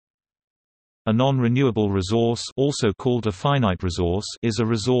A non-renewable resource, also called a finite resource, is a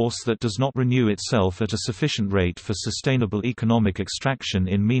resource that does not renew itself at a sufficient rate for sustainable economic extraction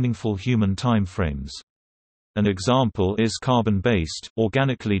in meaningful human time frames. An example is carbon-based,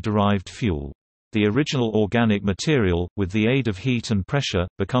 organically derived fuel. The original organic material, with the aid of heat and pressure,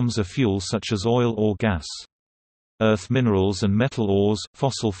 becomes a fuel such as oil or gas. Earth minerals and metal ores,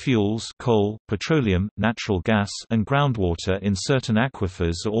 fossil fuels coal, petroleum, natural gas and groundwater in certain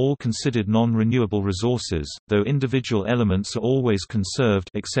aquifers are all considered non-renewable resources, though individual elements are always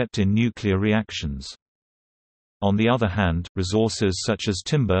conserved except in nuclear reactions. On the other hand, resources such as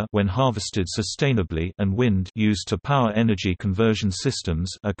timber when harvested sustainably and wind used to power energy conversion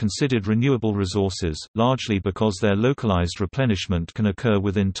systems are considered renewable resources, largely because their localized replenishment can occur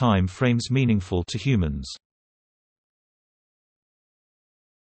within time frames meaningful to humans.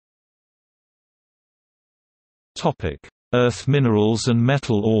 Earth minerals and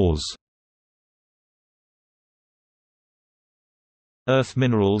metal ores. Earth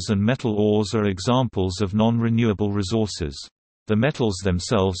minerals and metal ores are examples of non-renewable resources. The metals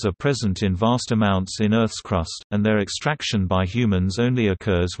themselves are present in vast amounts in Earth's crust, and their extraction by humans only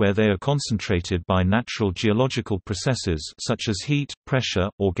occurs where they are concentrated by natural geological processes such as heat, pressure,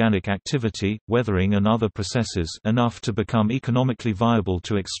 organic activity, weathering and other processes enough to become economically viable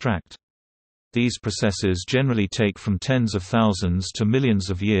to extract. These processes generally take from tens of thousands to millions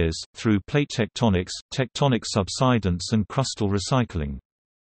of years, through plate tectonics, tectonic subsidence and crustal recycling.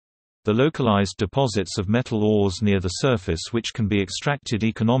 The localized deposits of metal ores near the surface which can be extracted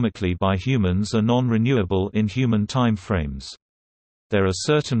economically by humans are non-renewable in human time frames. There are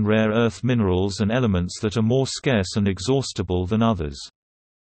certain rare earth minerals and elements that are more scarce and exhaustible than others.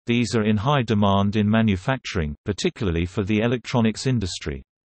 These are in high demand in manufacturing, particularly for the electronics industry.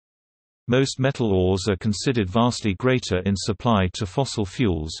 Most metal ores are considered vastly greater in supply to fossil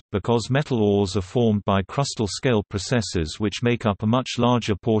fuels, because metal ores are formed by crustal scale processes which make up a much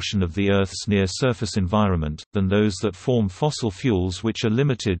larger portion of the Earth's near-surface environment, than those that form fossil fuels which are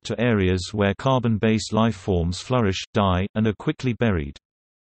limited to areas where carbon-based lifeforms flourish, die, and are quickly buried.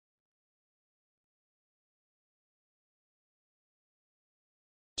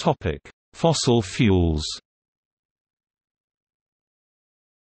 Fossil fuels.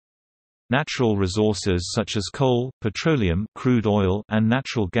 Natural resources such as coal, petroleum, crude oil, and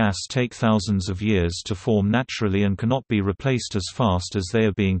natural gas take thousands of years to form naturally and cannot be replaced as fast as they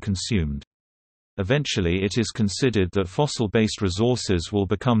are being consumed. Eventually it is considered that fossil-based resources will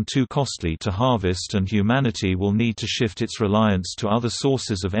become too costly to harvest and humanity will need to shift its reliance to other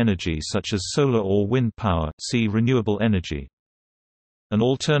sources of energy such as solar or wind power. See renewable energy. An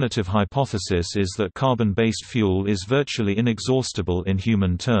alternative hypothesis is that carbon-based fuel is virtually inexhaustible in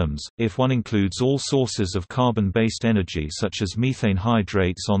human terms, if one includes all sources of carbon-based energy such as methane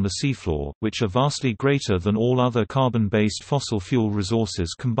hydrates on the seafloor, which are vastly greater than all other carbon-based fossil fuel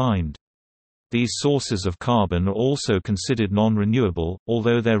resources combined. These sources of carbon are also considered non-renewable,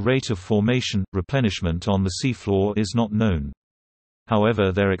 although their rate of formation, replenishment on the seafloor is not known.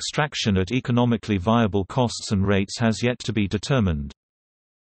 However, their extraction at economically viable costs and rates has yet to be determined.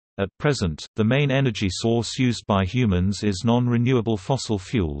 At present, the main energy source used by humans is non-renewable fossil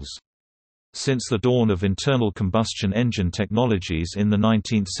fuels. Since the dawn of internal combustion engine technologies in the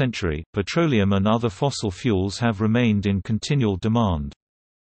 19th century, petroleum and other fossil fuels have remained in continual demand.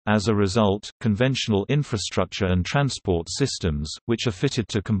 As a result, conventional infrastructure and transport systems, which are fitted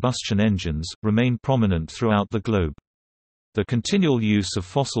to combustion engines, remain prominent throughout the globe. The continual use of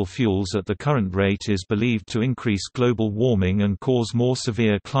fossil fuels at the current rate is believed to increase global warming and cause more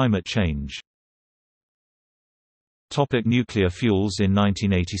severe climate change. Nuclear fuels. In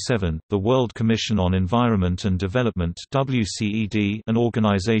 1987, the World Commission on Environment and Development (WCED), an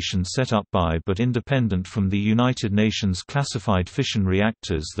organization set up by but independent from the United Nations, classified fission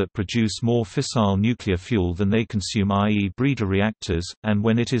reactors that produce more fissile nuclear fuel than they consume, i.e. breeder reactors, and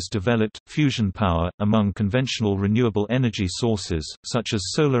when it is developed, fusion power, among conventional renewable energy sources, such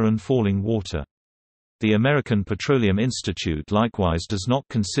as solar and falling water. The American Petroleum Institute likewise does not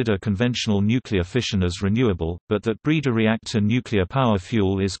consider conventional nuclear fission as renewable, but that breeder reactor nuclear power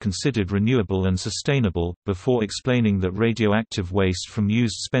fuel is considered renewable and sustainable, before explaining that radioactive waste from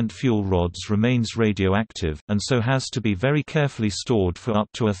used spent fuel rods remains radioactive, and so has to be very carefully stored for up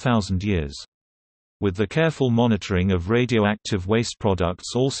to 1,000 years. With the careful monitoring of radioactive waste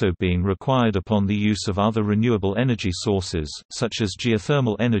products also being required upon the use of other renewable energy sources, such as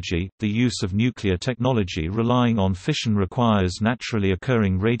geothermal energy, the use of nuclear technology relying on fission requires naturally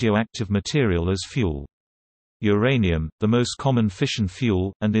occurring radioactive material as fuel. Uranium, the most common fission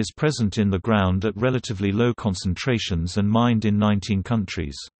fuel, and is present in the ground at relatively low concentrations and mined in 19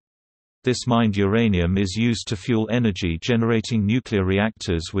 countries. This mined uranium is used to fuel energy-generating nuclear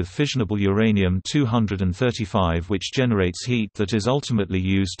reactors with fissionable uranium-235, which generates heat that is ultimately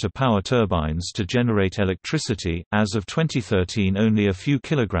used to power turbines to generate electricity. As of 2013, only a few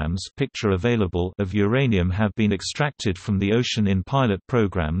kilograms picture available of uranium have been extracted from the ocean in pilot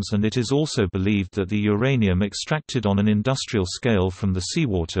programs, and it is also believed that the uranium extracted on an industrial scale from the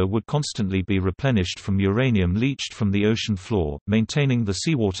seawater would constantly be replenished from uranium leached from the ocean floor, maintaining the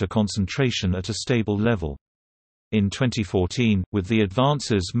seawater concentration at a stable level. In 2014, with the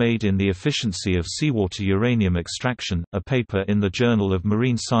advances made in the efficiency of seawater uranium extraction, a paper in the Journal of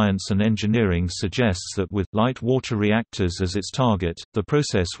Marine Science and Engineering suggests that with light water reactors as its target, the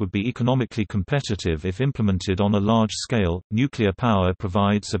process would be economically competitive if implemented on a large scale. Nuclear power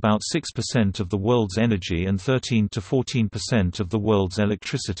provides about 6% of the world's energy and 13 to 14% of the world's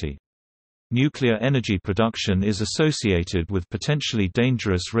electricity. Nuclear energy production is associated with potentially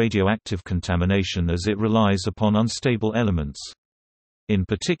dangerous radioactive contamination as it relies upon unstable elements. In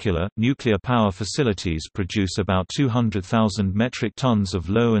particular, nuclear power facilities produce about 200,000 metric tons of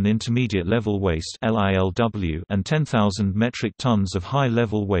low and intermediate level waste (LILW) and 10,000 metric tons of high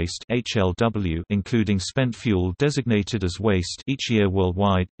level waste (HLW), including spent fuel designated as waste, each year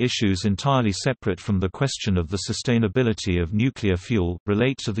worldwide. Issues entirely separate from the question of the sustainability of nuclear fuel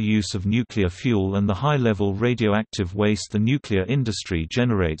relate to the use of nuclear fuel and the high-level radioactive waste the nuclear industry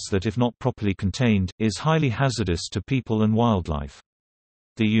generates that, if not properly contained, is highly hazardous to people and wildlife.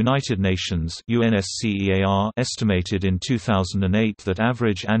 The United Nations (UNSCEAR) estimated in 2008 that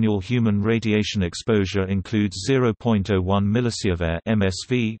average annual human radiation exposure includes 0.01 millisievert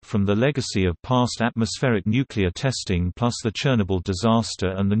 (MSV) from the legacy of past atmospheric nuclear testing plus the Chernobyl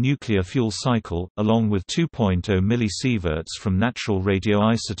disaster and the nuclear fuel cycle, along with 2.0 millisieverts from natural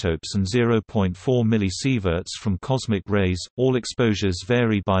radioisotopes and 0.4 millisieverts from cosmic rays. All exposures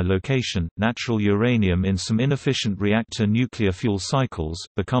vary by location. Natural uranium in some inefficient reactor nuclear fuel cycles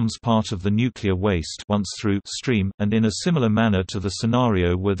becomes part of the nuclear waste once through stream, and in a similar manner to the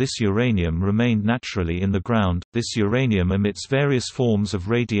scenario where this uranium remained naturally in the ground, this uranium emits various forms of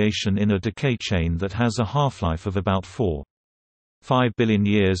radiation in a decay chain that has a half-life of about 4.5 billion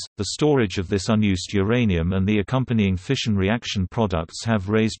years. The storage of this unused uranium and the accompanying fission reaction products have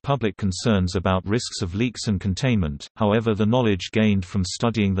raised public concerns about risks of leaks and containment. However, the knowledge gained from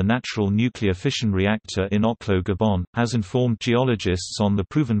studying the natural nuclear fission reactor in Oklo, Gabon, has informed geologists on the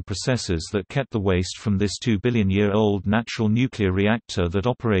proven processes that kept the waste from this 2 billion-year-old natural nuclear reactor that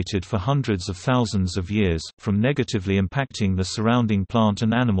operated for hundreds of thousands of years, from negatively impacting the surrounding plant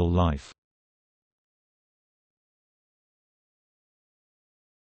and animal life.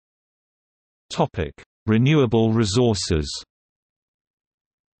 Renewable resources.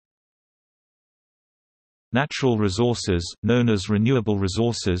 Natural resources, known as renewable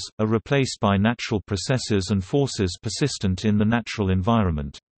resources, are replaced by natural processes and forces persistent in the natural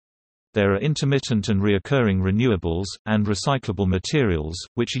environment. There are intermittent and reoccurring renewables, and recyclable materials,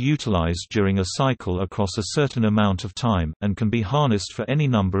 which are utilized during a cycle across a certain amount of time, and can be harnessed for any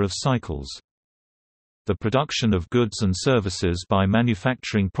number of cycles. The production of goods and services by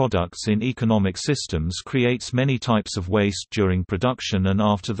manufacturing products in economic systems creates many types of waste during production and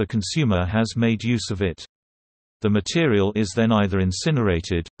after the consumer has made use of it. The material is then either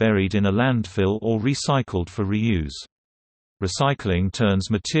incinerated, buried in a landfill, or recycled for reuse. Recycling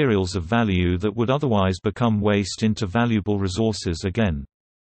turns materials of value that would otherwise become waste into valuable resources again.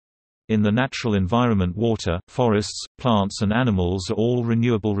 In the natural environment, water, forests, plants and animals are all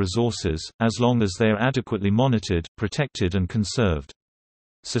renewable resources, as long as they are adequately monitored, protected and conserved.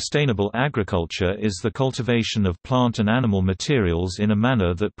 Sustainable agriculture is the cultivation of plant and animal materials in a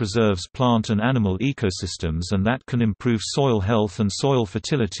manner that preserves plant and animal ecosystems and that can improve soil health and soil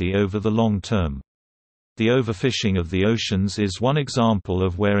fertility over the long term. The overfishing of the oceans is one example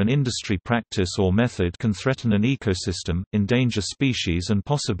of where an industry practice or method can threaten an ecosystem, endanger species and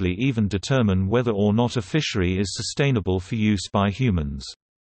possibly even determine whether or not a fishery is sustainable for use by humans.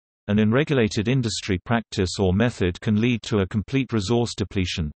 An unregulated industry practice or method can lead to a complete resource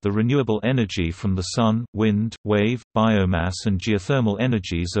depletion. The renewable energy from the sun, wind, wave, biomass and geothermal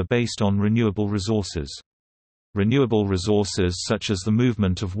energies are based on renewable resources. Renewable resources such as the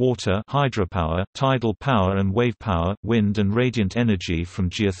movement of water, hydropower, tidal power and wave power, wind and radiant energy from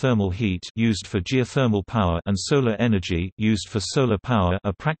geothermal heat used for geothermal power and solar energy used for solar power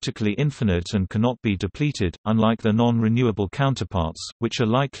are practically infinite and cannot be depleted, unlike their non-renewable counterparts, which are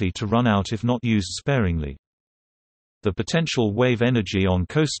likely to run out if not used sparingly. The potential wave energy on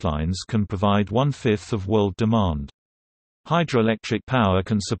coastlines can provide 1/5 of world demand. Hydroelectric power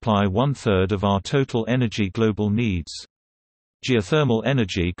can supply 1/3 of our total energy global needs. Geothermal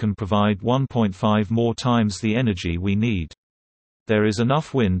energy can provide 1.5 more times the energy we need. There is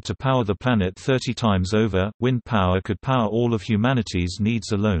enough wind to power the planet 30 times over. Wind power could power all of humanity's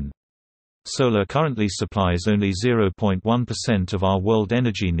needs alone. Solar currently supplies only 0.1% of our world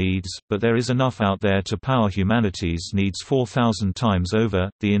energy needs, but there is enough out there to power humanity's needs 4,000 times over.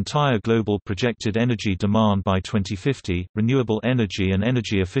 The entire global projected energy demand by 2050, renewable energy and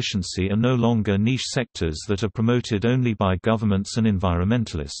energy efficiency are no longer niche sectors that are promoted only by governments and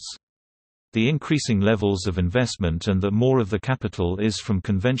environmentalists. The increasing levels of investment and that more of the capital is from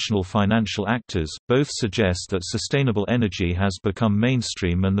conventional financial actors, both suggest that sustainable energy has become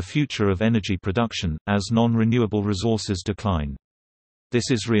mainstream and the future of energy production, as non-renewable resources decline. This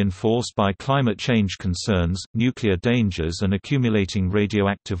is reinforced by climate change concerns, nuclear dangers and accumulating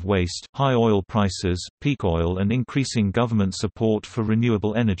radioactive waste, high oil prices, peak oil and increasing government support for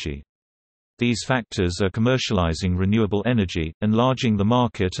renewable energy. These factors are commercializing renewable energy, enlarging the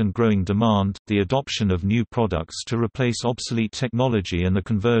market and growing demand, the adoption of new products to replace obsolete technology and the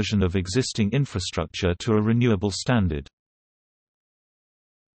conversion of existing infrastructure to a renewable standard.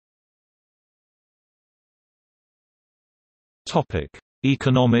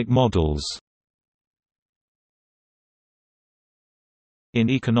 Economic models. In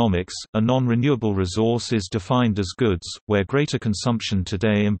economics, a non-renewable resource is defined as goods, where greater consumption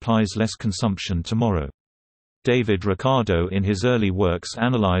today implies less consumption tomorrow. David Ricardo in his early works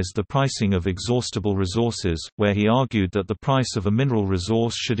analyzed the pricing of exhaustible resources, where he argued that the price of a mineral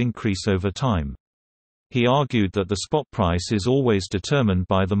resource should increase over time. He argued that the spot price is always determined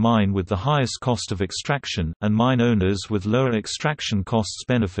by the mine with the highest cost of extraction, and mine owners with lower extraction costs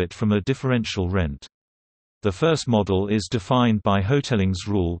benefit from a differential rent. The first model is defined by Hoteling's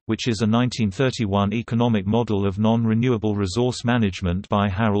rule, which is a 1931 economic model of non-renewable resource management by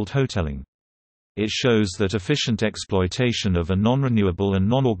Harold Hoteling. It shows that efficient exploitation of a non-renewable and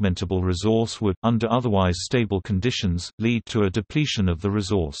non-augmentable resource would, under otherwise stable conditions, lead to a depletion of the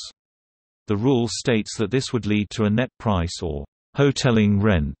resource. The rule states that this would lead to a net price or Hoteling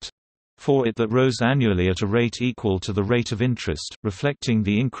rent for it that rose annually at a rate equal to the rate of interest, reflecting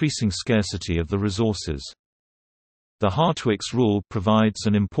the increasing scarcity of the resources. The Hartwick's rule provides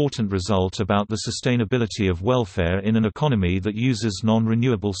an important result about the sustainability of welfare in an economy that uses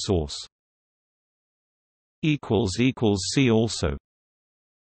non-renewable source. See also